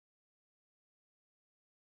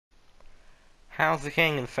How's it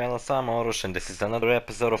hanging, fellas? I'm OrosZ, and this is another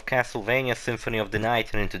episode of Castlevania Symphony of the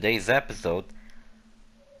Night, and in today's episode,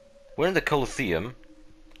 we're in the Coloseum.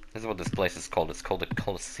 This is what this place is called. It's called the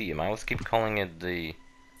Coloseum. I always keep calling it the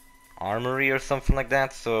Armory or something like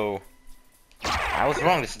that, so I was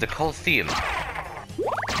wrong. This is the Coloseum.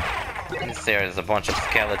 In this area there's a bunch of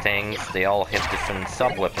skeletons. They all have different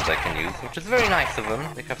sub-weapons I can use, which is very nice of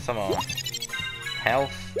them. They have some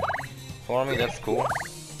health for me, that's cool.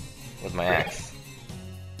 Where's my axe?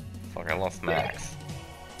 Fuck, I lost my axe.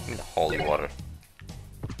 Give me the holy water.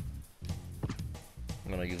 I'm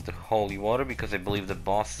gonna use the holy water because I believe the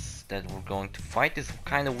boss that we're going to fight is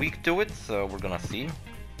kind of weak to it, so we're gonna see.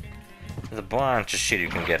 There's a bunch of shit you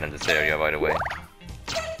can get in this area, by the way.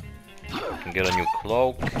 You can get a new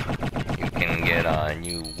cloak, you can get a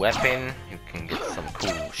new weapon, you can get some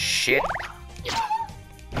cool shit.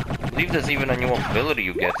 I believe there's even a new ability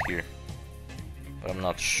you get here, but I'm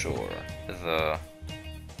not sure. There's a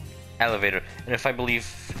elevator, and if I believe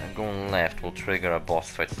going left will trigger a boss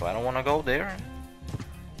fight, so I don't want to go there.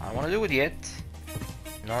 I don't want to do it yet.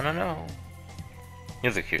 No.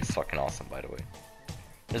 Music here is fucking awesome, by the way.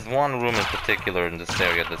 There's one room in particular in this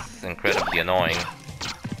area that's incredibly annoying.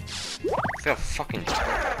 It's got a fucking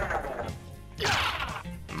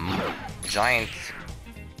giant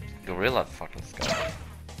gorilla fucking skull.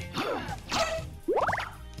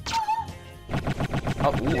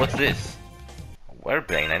 Oh, ooh, what's this? A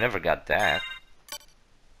werebrain, I never got that.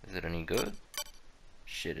 Is it any good?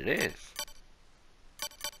 Shit, it is.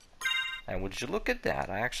 And would you look at that,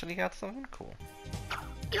 I actually got something cool.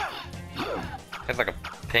 Has like a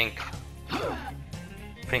pink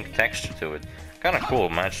texture to it. Kinda cool,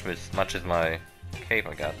 much as my cape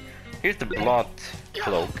I got. Here's the blood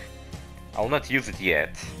cloak. I'll not use it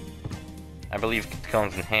yet. I believe it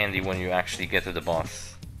comes in handy when you actually get to the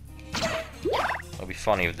boss. It'll be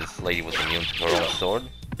funny if this lady was immune to her own sword.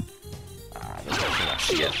 That's too much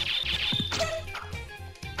shit.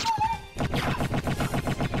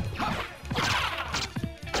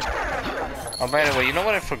 Oh, by the way, you know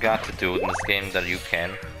what I forgot to do in this game that you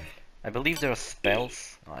can? I believe there are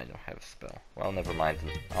spells. Oh, I don't have a spell. Well, never mind.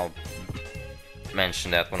 I'll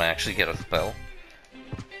mention that when I actually get a spell.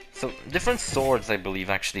 So, different swords, I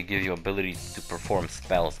believe, actually give you ability to perform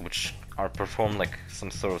spells, which are performed like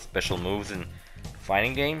some sort of special moves in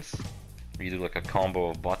fighting games, where you do like a combo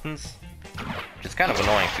of buttons, which is kind of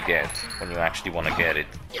annoying to get when you actually want to get it.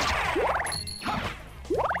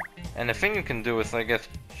 And the thing you can do is, I guess,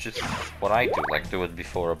 just what I do, like do it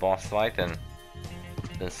before a boss fight, and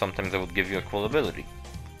then sometimes I would give you a cool ability.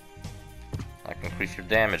 Like increase your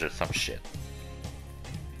damage or some shit.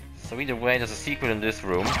 So either way, there's a secret in this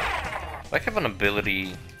room. I have an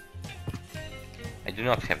ability. I do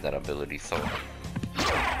not have that ability, so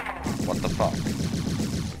what the fuck?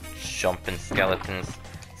 Jumping skeletons.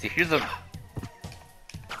 See, here's a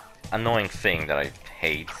annoying thing that I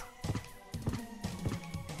hate.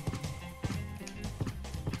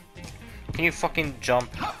 Can you fucking jump?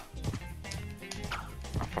 Oh,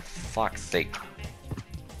 for fuck's sake.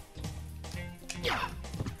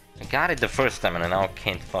 I got it the first time and I now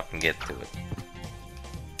can't fucking get to it.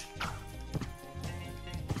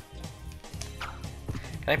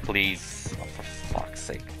 Can I please? Oh, for fuck's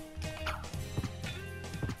sake.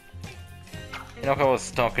 You know how I was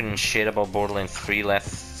talking shit about Borderlands 3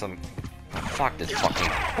 fuck this fucking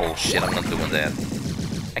bullshit, I'm not doing that.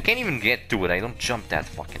 I can't even get to it, I don't jump that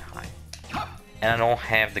fucking high. And I don't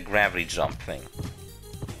have the gravity jump thing.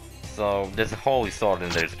 So there's a holy sword in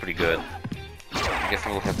there, it's pretty good. I guess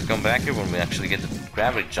we'll have to come back here when we actually get the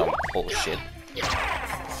gravity jump bullshit.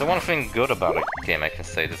 So one thing good about the game I can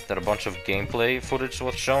say is that a bunch of gameplay footage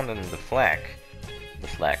was shown, and the Flak,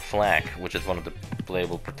 which is one of the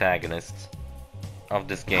playable protagonists of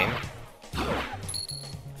this game.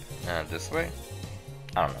 This way?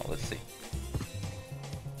 I don't know, let's see.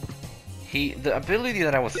 The ability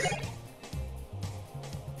that I was...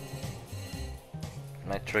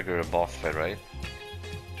 might trigger a boss fight, right?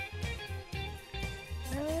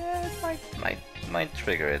 It might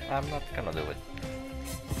trigger it. I'm not gonna do it.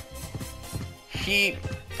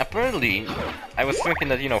 Apparently, I was thinking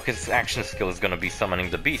that, you know, his action skill is gonna be summoning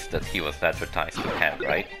the beast that he was advertised to have,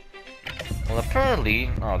 right? Well, apparently...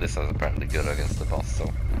 oh, this is apparently good against the boss,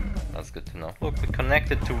 so that's good to know. Look, we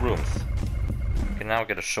connected two rooms. We can now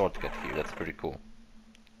get a shortcut here, that's pretty cool.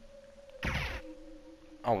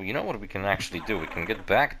 Oh, you know what we can actually do? We can get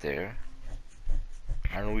back there,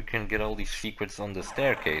 and we can get all these secrets on the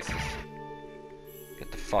staircases.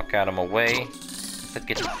 Get the fuck out of my way. I said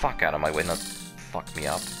get the fuck out of my way, not fuck me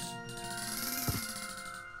up.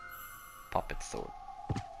 Puppet sword.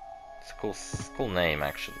 It's a cool name,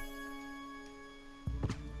 actually.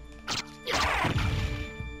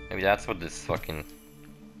 Maybe that's what this fucking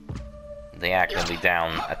diagonally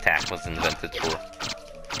down attack was invented for.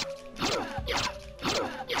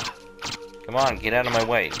 Come on, get out of my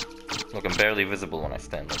way. Look, I'm barely visible when I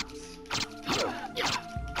stand like this.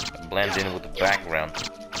 I blend in with the background.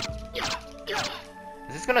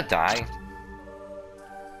 Is this gonna die?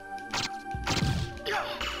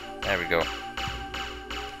 There we go.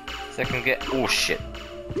 So I can get... oh shit.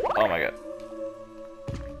 Oh my god.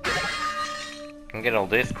 I can get all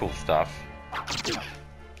this cool stuff.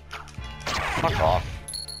 Fuck off.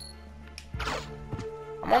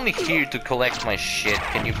 I'm only here to collect my shit.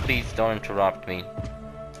 Can you please don't interrupt me?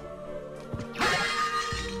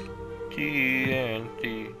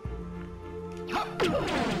 TNT.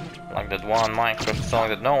 Like that one Minecraft song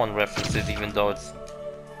that no one references, even though it's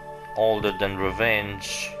older than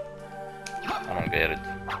Revenge. I don't get it.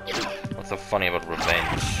 What's so funny about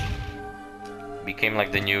Revenge? Became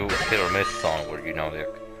like the new hit or miss song where, you know,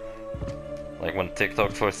 like when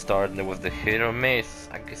TikTok first started, there was the hit or miss.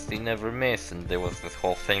 I guess they never miss, and there was this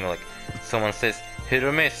whole thing like someone says hit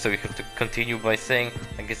or miss, so you have to continue by saying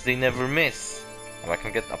I guess they never miss. Oh, I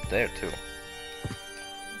can get up there too.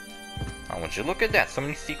 Oh, would you look at that? So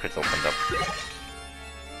many secrets opened up.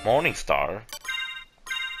 Morning Star.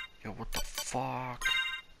 Yo, what the fuck?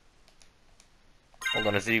 Hold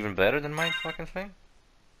on, is it even better than my fucking thing?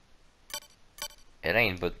 It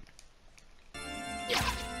ain't, but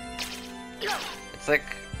it's like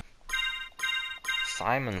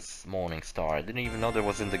Simon's Morning Star. I didn't even know that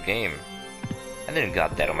was in the game. I didn't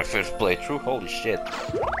got that on my first playthrough. Holy shit.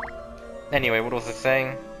 Anyway, what was I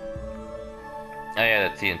saying? Oh yeah,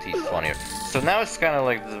 the TNT is funnier. So now it's kind of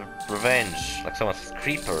like the Revenge. Like someone says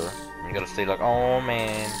Creeper, and you gotta say like, oh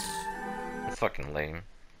man. That's fucking lame.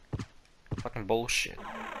 Fucking bullshit.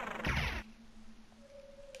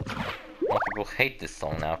 Most people hate this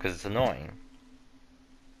song now because it's annoying.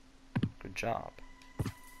 Good job.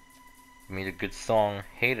 You made a good song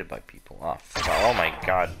hated by people. Oh, oh my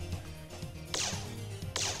god.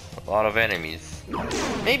 A lot of enemies.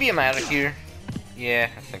 Maybe I'm out of here. Yeah,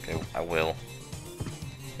 I think I will.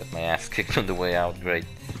 Got my ass kicked on the way out, great.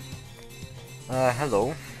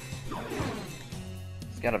 Hello.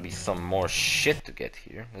 There's gotta be some more shit to get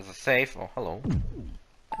here. There's a safe. Oh, hello.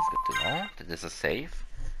 That's good to know that there's a safe.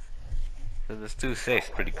 So there's two safes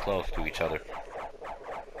pretty close to each other.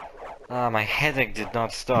 My headache did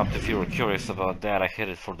not stop, if you were curious about that. I hit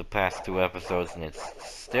it for the past 2 episodes and it's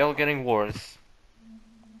still getting worse.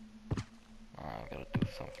 I gotta do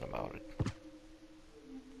something about it.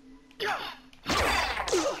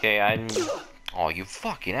 Okay, I'm... oh, you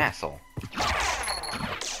fucking asshole.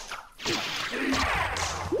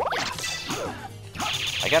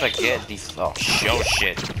 I gotta get these... oh, show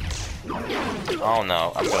shit. Oh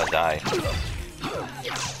no, I'm gonna die.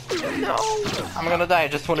 No! I'm gonna die, I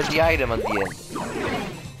just wanted the item at the end.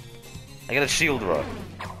 I got a shield rod.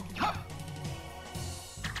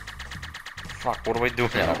 Fuck, what do I do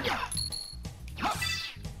now?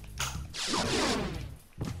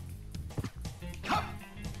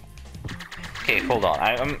 Okay, hold on,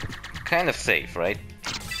 I'm kind of safe, right?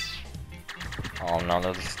 Oh no,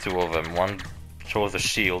 there's 2 of them. One throws a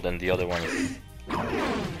shield and the other one is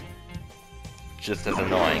just as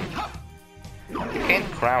annoying. You can't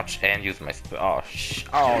crouch and use my oh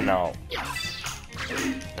oh no.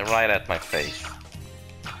 They're right at my face.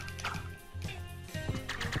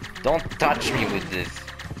 Don't touch me with this.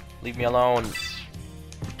 Leave me alone.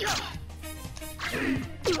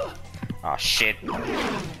 Oh shit.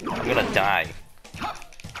 I'm gonna die.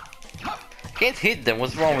 Can't hit them,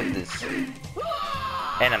 what's wrong with this?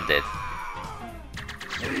 And I'm dead.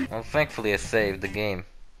 Well, thankfully I saved the game.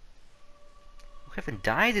 We haven't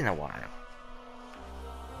died in a while.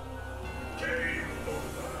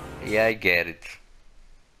 Yeah, I get it.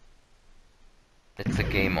 It's a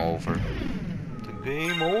game over. It's a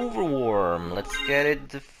game over, worm. Let's get it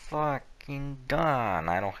the fucking done.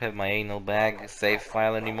 I don't have my anal bag save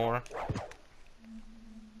file anymore.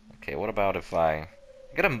 Okay, what about if I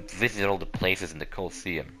gotta visit all the places in the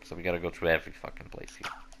Coloseum, so we gotta go through every fucking place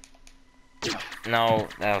here. No,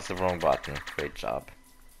 that was the wrong button. Great job.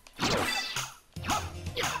 There's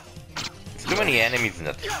too many enemies in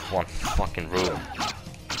that one fucking room.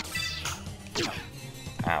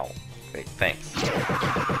 Ow. Great, thanks.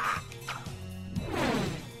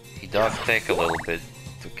 He does take a little bit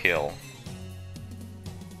to kill.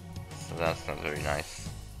 So that's not very nice.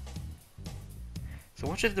 So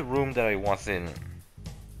which is the room that I was in?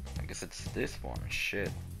 I guess it's this one.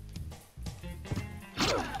 Shit.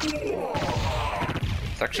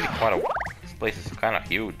 It's actually quite a... this place is kind of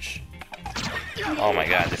huge. Oh my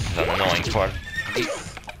god, this is an annoying part.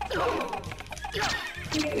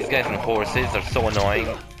 These guys in horses are so annoying.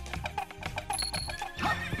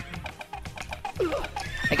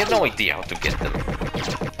 I got no idea how to get them.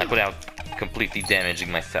 Like without completely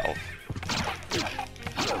damaging myself.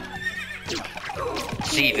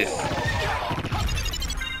 Jesus.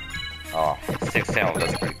 Oh, 6 health,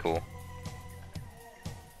 that's pretty cool.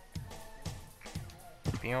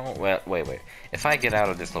 You know, well, wait. If I get out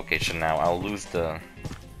of this location now, I'll lose the...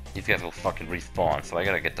 These guys will fucking respawn, so I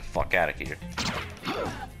gotta get the fuck out of here.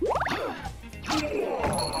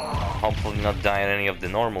 Hopefully not die at any of the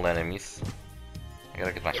normal enemies. I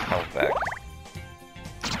gotta get my health back.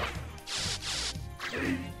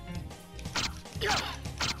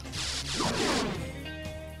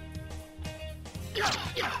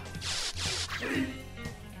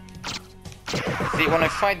 See, when I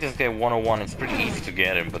fight this guy 101, it's pretty easy to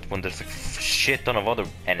get him, but when there's a shit ton of other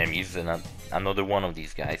enemies and another one of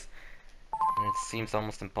these guys, it seems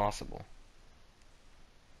almost impossible.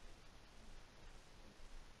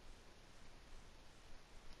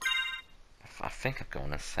 I think I'm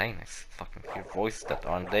going insane. I fucking hear voices that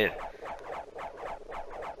aren't there.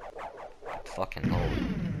 Fucking low.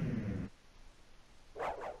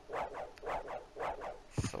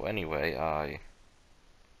 So anyway, I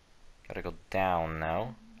gotta go down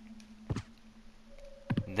now.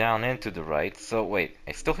 Down and to the right. So wait,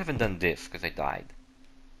 I still haven't done this because I died.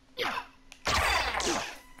 Oh,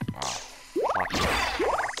 fuck.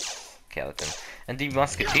 Skeleton. And the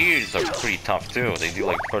musketeers are pretty tough too. They do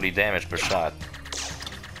like 30 damage per shot.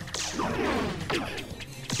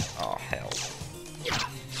 Oh hell.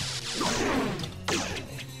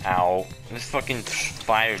 Ow. This fucking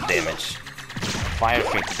fire damage. Fire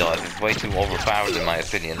thing he does is way too overpowered in my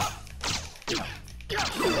opinion.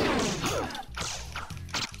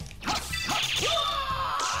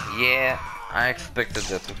 Yeah, I expected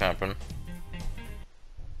that to happen.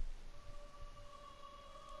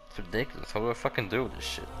 It's ridiculous. How do I fucking do this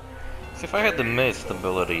shit? See, if I had the mist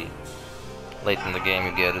ability late in the game,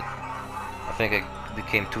 you get it. I think I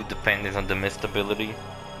became too dependent on the mist ability.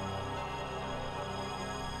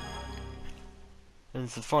 And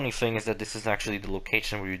the funny thing is that this is actually the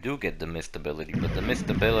location where you do get the mist ability, but the mist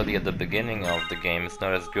ability at the beginning of the game is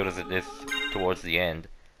not as good as it is towards the end.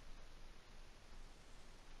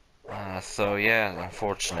 So yeah,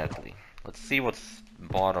 unfortunately. Let's see what's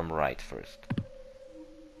bottom right first.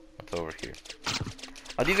 What's over here?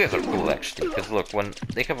 Oh, these guys are cool actually, because look, when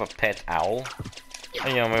they have a pet owl,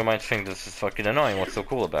 you know, you might think this is fucking annoying, what's so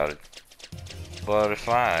cool about it? But if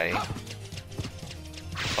I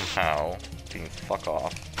somehow can fuck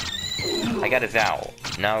off, I got his owl.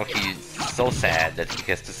 Now he's so sad that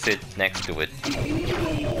he has to sit next to it,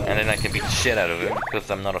 and then I can beat the shit out of him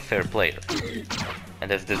because I'm not a fair player. And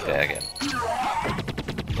there's this guy again.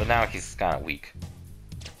 But now he's kind of weak.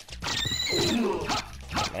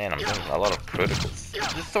 Man, I'm doing a lot of criticals.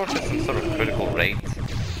 This sort has some sort of critical rate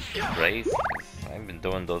raise. I've been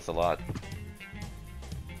doing those a lot.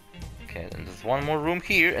 Okay, and there's one more room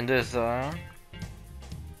here, and there's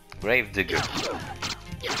Gravedigger.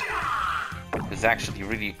 He's actually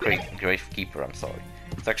really great Gravekeeper, I'm sorry.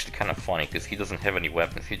 It's actually kind of funny, because he doesn't have any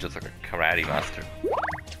weapons, he's just like a karate master.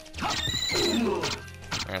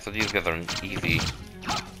 And so these guys are easy.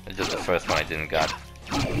 It's just the first one I didn't got.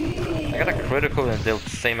 I got a critical and dealt the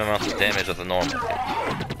same amount of damage as a normal hit.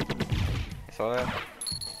 You saw that?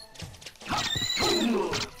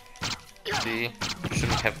 See? You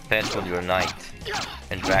shouldn't have pets when you're a knight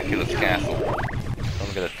in Dracula's castle.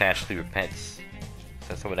 Don't get attached to your pets.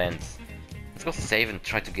 That's how it ends. Let's go save and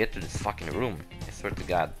try to get to this fucking room. I swear to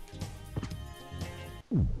God.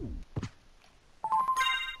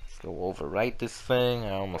 Go overwrite this thing.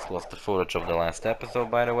 I almost lost the footage of the last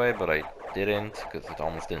episode, by the way, but I didn't, because it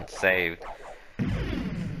almost didn't save.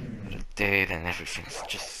 But it did, and everything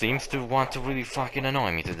just seems to want to really fucking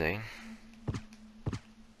annoy me today.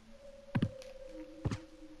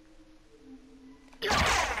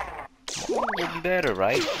 Will be better,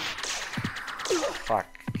 right?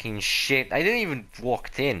 Fucking shit. I didn't even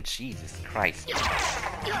walk in. Jesus Christ.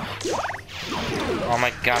 Oh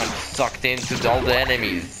my god, I'm sucked into all the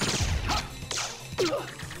enemies.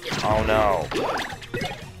 Oh no.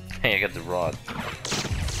 Hey, I got the rod.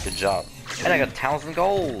 Good job. And I got 1,000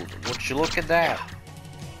 gold. Would you look at that?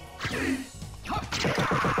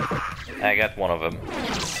 I got one of them.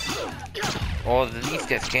 Oh, these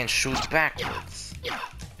guys can't shoot backwards.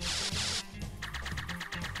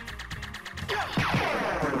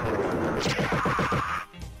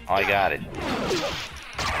 I got it.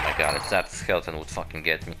 Oh my god, if that skeleton would fucking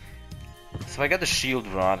get me. So I got the shield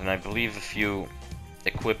rod, and I believe if you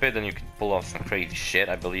equip it, then you can pull off some crazy shit.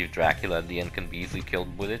 I believe Dracula at the end can be easily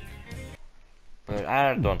killed with it. But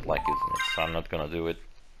I don't like using it, so I'm not gonna do it.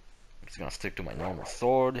 I'm just gonna stick to my normal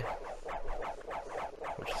sword.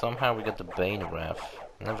 Which somehow we got the Bane Wrath.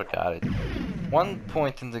 Never got it. One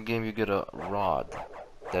point in the game you get a rod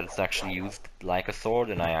that's actually used like a sword,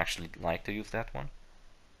 and I actually like to use that one.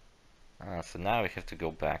 So now we have to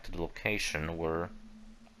go back to the location where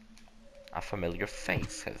a familiar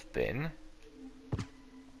face has been.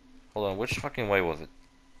 Hold on, which fucking way was it?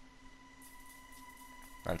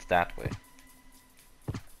 That's that way.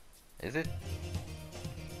 Is it?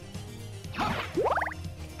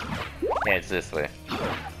 Yeah, it's this way.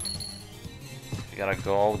 We gotta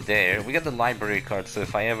go there. We got the library card, so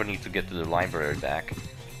if I ever need to get to the library back,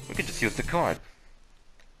 we could just use the card.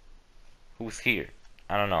 Who's here?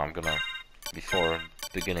 I don't know, I'm gonna... Before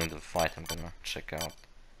beginning the fight, I'm gonna check out.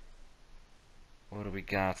 What do we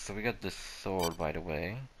got? So we got this sword, by the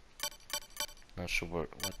way. Not sure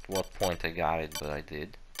what point I got it, but I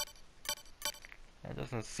did. It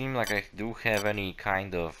doesn't seem like I do have any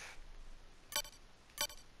kind of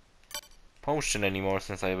potion anymore,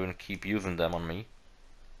 since I wouldn't keep using them on me.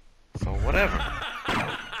 So whatever.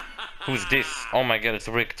 Who's this? Oh my god, it's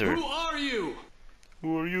Richter. Who are you?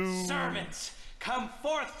 Who are you? Servants, come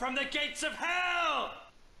forth from the gates of hell!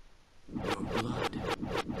 Your blood.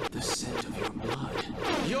 The scent of your blood.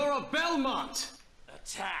 You're a Belmont!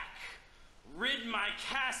 Attack! Rid my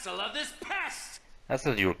castle of this pest! That's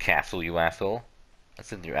not your castle, you asshole.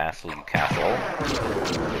 That's not your asshole, you castle.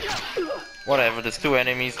 Whatever, there's two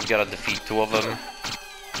enemies, we gotta defeat two of them.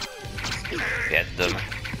 Get them.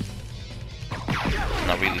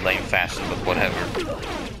 Not really lame fashion, but whatever.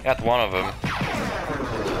 Got one of them.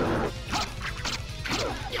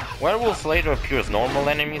 Werewolves later appear as normal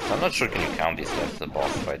enemies. I'm not sure can you count these as a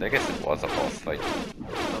boss fight. I guess it was a boss fight.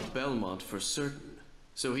 A Belmont for certain.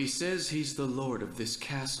 So he says he's the lord of this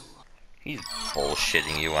castle. He's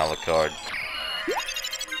bullshitting you, Alucard.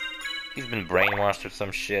 He's been brainwashed or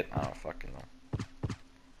some shit. I don't fucking know.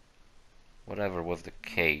 Whatever was the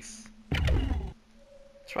case.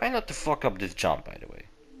 Try not to fuck up this jump, by the way.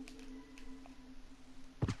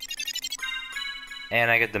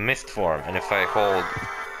 And I get the mist form, and if I hold,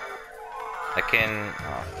 I can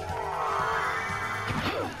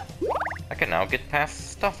now get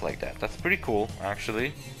past stuff like that. That's pretty cool,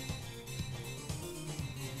 actually.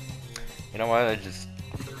 You know what?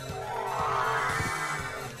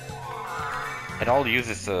 It all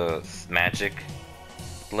uses magic.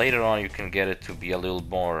 Later on, you can get it to be a little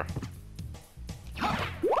more,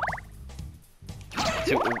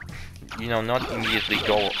 you know, not immediately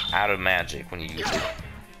go out of magic when you use it.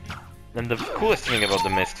 Then the coolest thing about the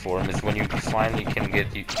mist form is when you finally can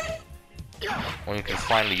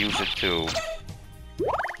finally use it to...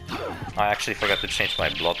 I actually forgot to change my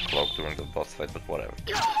blood cloak during the boss fight, but whatever.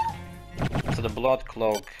 So the blood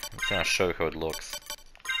cloak, I'm gonna show you how it looks.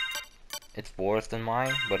 It's worse than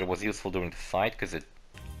mine, but it was useful during the fight because it...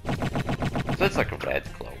 So it's like a red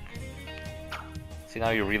cloak. See, now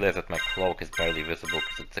you realize that my cloak is barely visible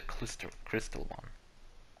because it's a crystal one.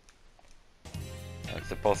 It's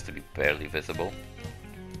supposed to be barely visible.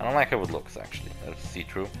 I don't like how it looks, actually. That's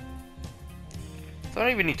see-through. So I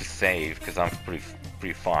don't even need to save because I'm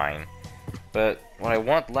pretty fine. But what I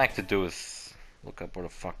like to do is look up where the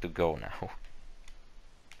fuck to go now.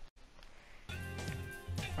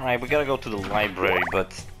 Alright, we gotta go to the library,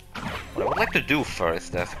 but what I would like to do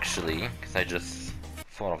first, actually, because I just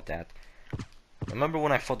thought of that. Remember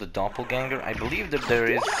when I fought the doppelganger? I believe that there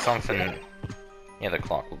is something... Yeah, the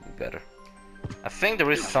clock would be better. I think there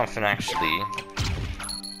is something, actually.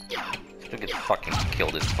 Should get fucking kill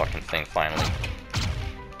this fucking thing, finally.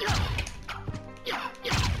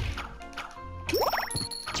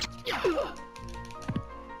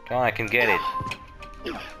 Come on, I can get it.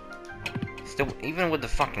 Still, even with the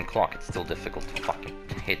fucking clock, it's still difficult to fucking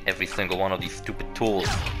hit every single one of these stupid tools.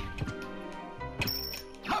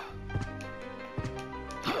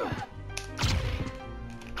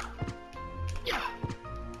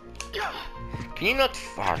 Can you not...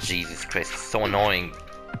 Oh, Jesus Christ, it's so annoying.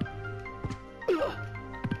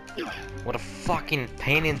 What a fucking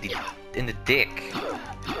pain in the dick.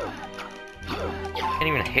 Can't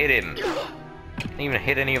even hit him. Can't even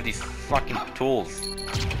hit any of these fucking tools.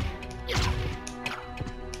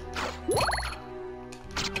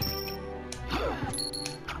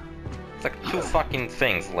 It's like two fucking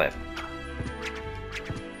things left.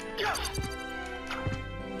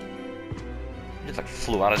 Just like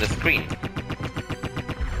flew out of the screen.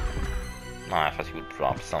 I thought he would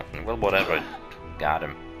drop something. Well, whatever. Got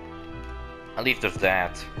him. At least there's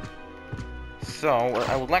that. So,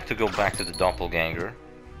 I would like to go back to the doppelganger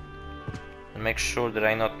and make sure that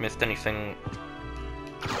I not missed anything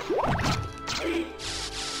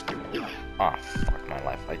Ah, fuck my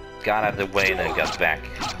life. I got out of the way and then got back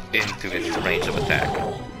into his range of attack.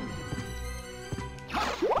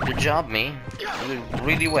 Good job, me. You did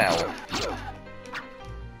really well.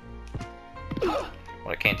 Well,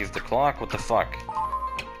 I can't use the clock? What the fuck?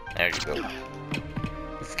 There you go.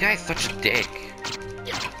 This guy's such a dick.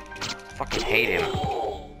 Fucking hate him.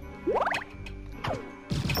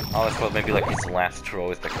 Oh, I thought maybe like his last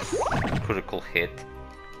throw is like a critical hit.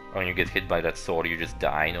 Or when you get hit by that sword, you just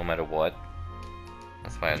die no matter what.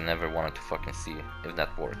 That's why I never wanted to fucking see if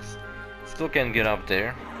that works. Still can't get up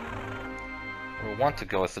there. Where I want to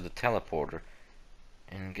go is to the teleporter.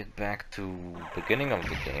 And get back to beginning of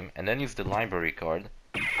the game. And then use the library card.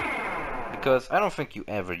 Because I don't think you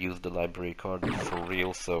ever use the library card for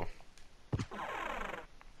real, so...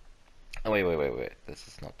 Oh, wait. This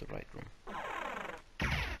is not the right room.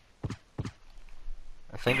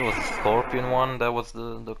 I think it was the scorpion one that was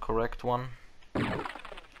the correct one.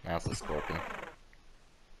 That's the scorpion.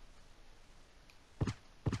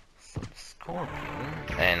 So the scorpion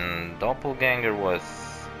and doppelganger was...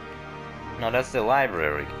 No, that's the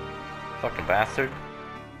library. Fucking bastard.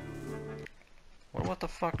 Well, what the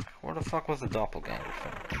fuck? Where the fuck was the doppelganger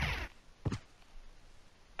from?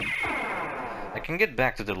 I can get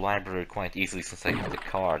back to the library quite easily since I have the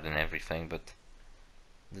card and everything, but...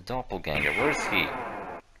 The doppelganger, where's he?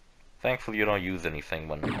 Thankfully you don't use anything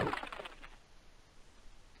when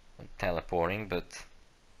teleporting, but...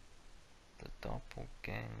 The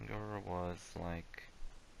doppelganger was like...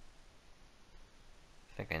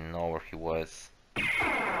 I think I know where he was.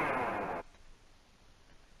 I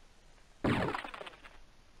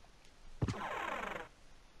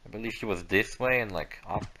believe he was this way and like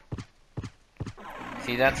up.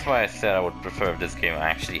 See, that's why I said I would prefer if this game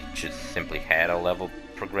actually just simply had a level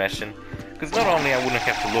progression. Because not only I wouldn't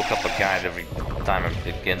have to look up a guide every time I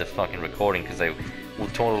begin the fucking recording, because I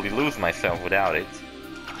would totally lose myself without it.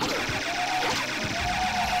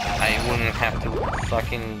 I wouldn't have to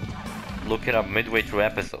fucking look it up midway through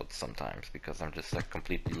episodes sometimes, because I'm just like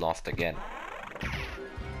completely lost again.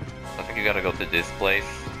 So I think you gotta go to this place.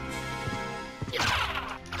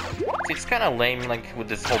 See, it's kinda lame like with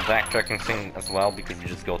this whole backtracking thing as well, because you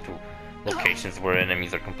just go to locations where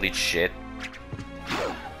enemies are complete shit.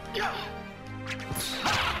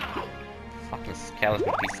 Fucking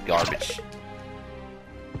skeleton piece of garbage.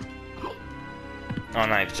 Oh,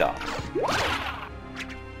 nice job.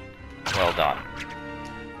 Well done.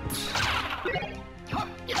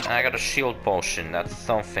 And I got a shield potion, that's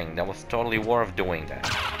something. That was totally worth doing that.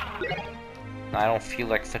 I don't feel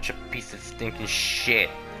like such a piece of stinking shit.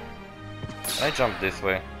 Can I jump this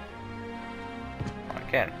way? I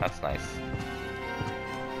can, that's nice.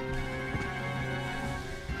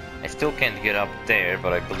 I still can't get up there,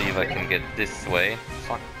 but I believe I can get this way.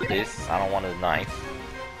 Fuck this, I don't want a knife.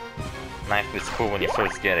 Knife is cool when you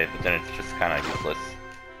first get it, but then it's just kinda useless.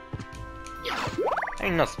 I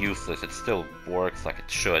mean, not useless, it still works like it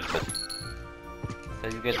should, but... So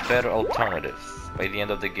you get better alternatives. By the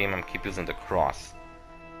end of the game, I'm keep using the cross.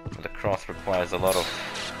 But the cross requires a lot of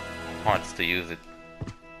hearts to use it.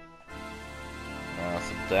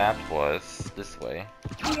 So that was this way.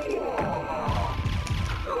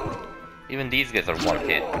 Even these guys are one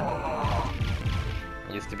hit.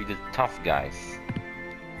 They used to be the tough guys.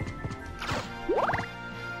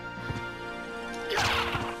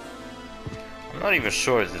 I'm not even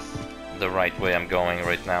sure this is the right way I'm going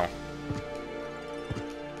right now.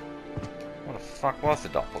 What the fuck was the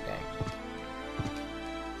doppelganger?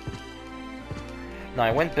 Now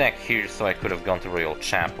I went back here so I could have gone to Royal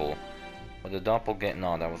Chapel. But the doppelganger...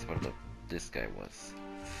 No, that was where this guy was.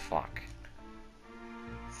 Fuck.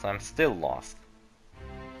 So I'm still lost.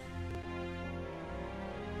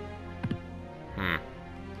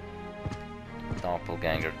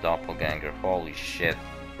 Doppelganger, holy shit.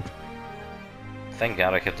 Thank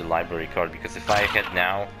God I kept the library card, because if I had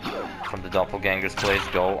now, from the doppelganger's place,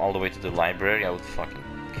 go all the way to the library, I would fucking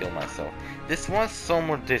kill myself. This was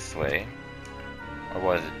somewhere this way. Or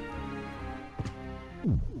was it?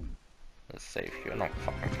 Let's save here, I don't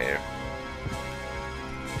fucking care.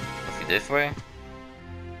 Was it this way?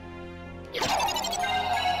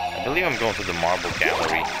 I believe I'm going to the Marble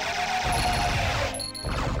Gallery.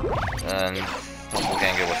 And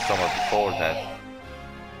doppelganger was somewhere before that.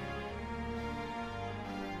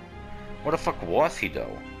 Where the fuck was he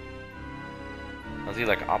though? Was he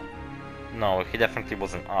like up? No, he definitely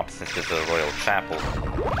wasn't up since there's a Royal Chapel.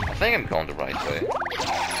 I think I'm going the right way.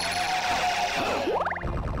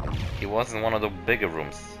 He was in one of the bigger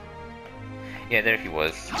rooms. Yeah, there he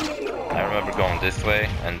was. I remember going this way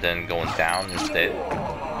and then going down instead.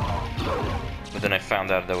 But then I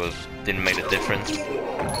found out that didn't make a difference. So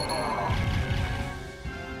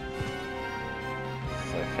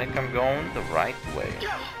I think I'm going the right way.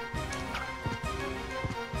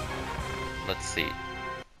 Let's see.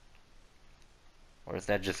 Or is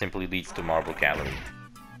that just simply leads to Marble Gallery?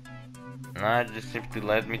 Nah, it just simply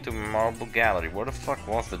led me to Marble Gallery. Where the fuck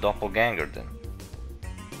was the doppelganger then?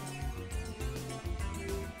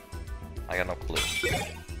 I got no clue.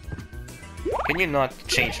 Can you not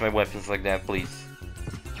change my weapons like that, please?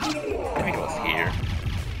 Maybe it was here.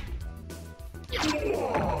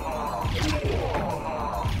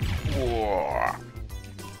 Whoa.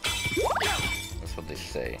 That's what they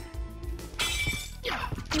say.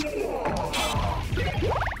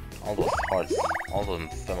 All those hearts, all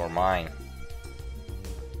of them are mine.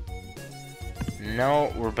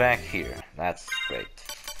 No, we're back here. That's great.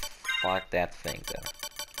 Fuck that thing then.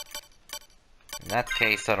 In that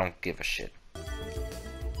case, I don't give a shit.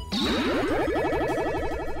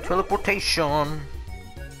 Teleportation!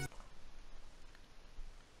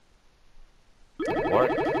 It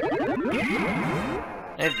worked.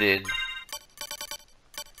 It did.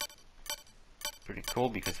 Pretty cool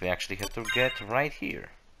because we actually had to get right here.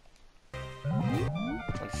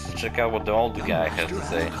 Let's check out what the old guy has to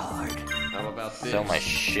say. How about this? Sell my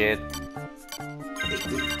shit.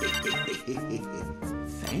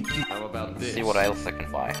 Thank you. How about this? See what else I can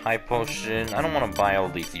buy. High potion. I don't want to buy all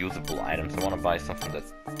these usable items. I want to buy something that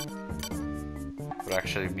would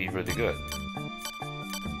actually be really good.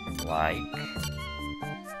 Like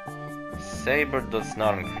Saber does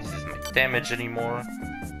not increase my damage anymore.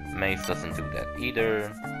 Mace doesn't do that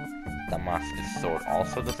either. Damascus sword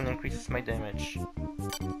also doesn't increase my damage.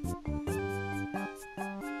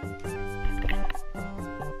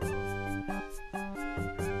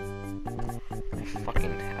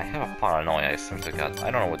 I have a paranoia, I swear to God.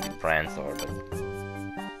 I don't know what the brands are, but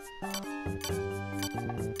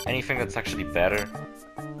anything that's actually better.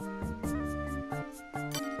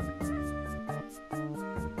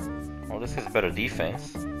 Well, this has better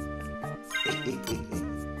defense.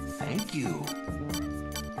 Thank you.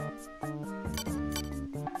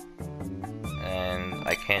 And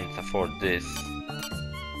I can't afford this.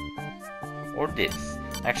 Or this.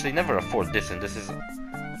 Actually, never afford this, and this is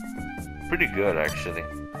pretty good, actually.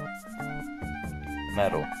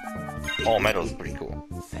 Metal. Oh, metal's pretty cool.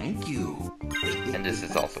 Thank you. And this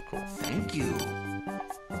is also cool. Thank you.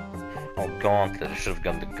 Oh, gauntlet. I should have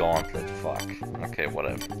gone the gauntlet. Fuck. Okay,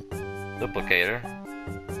 whatever. Duplicator.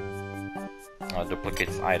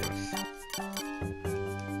 Duplicates items.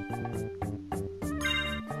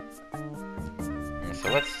 So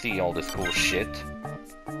let's see all this cool shit.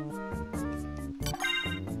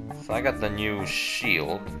 So I got the new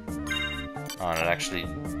shield. Oh, and it actually,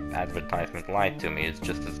 advertisement lied to me. It's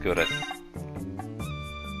just as good as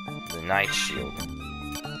the Knight Shield.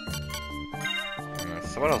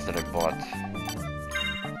 So what else did I bought?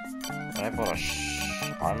 Did I bought a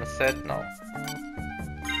armor set? No.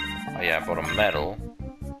 Oh yeah, I bought a medal.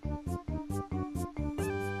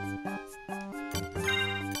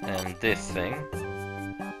 And this thing.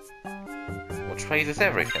 Which raises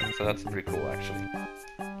everything, so that's pretty cool actually.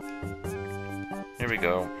 Here we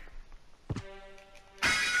go.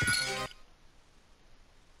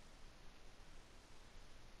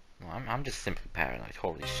 I'm just simply paranoid,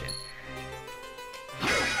 holy shit.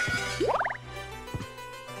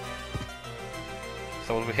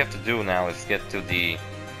 So what we have to do now is get to the...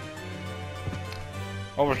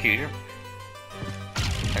 over here.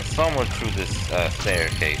 And somewhere through this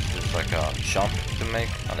staircase, there's like a jump to make.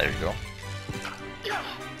 Oh, there you go.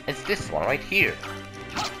 It's this one, right here.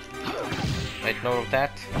 Make note of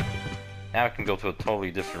that. Now I can go to a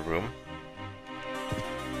totally different room.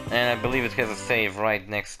 And I believe it has a save right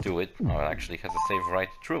next to it. Oh, it actually has a save right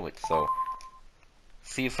through it, so...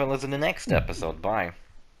 see you fellas in the next episode, bye.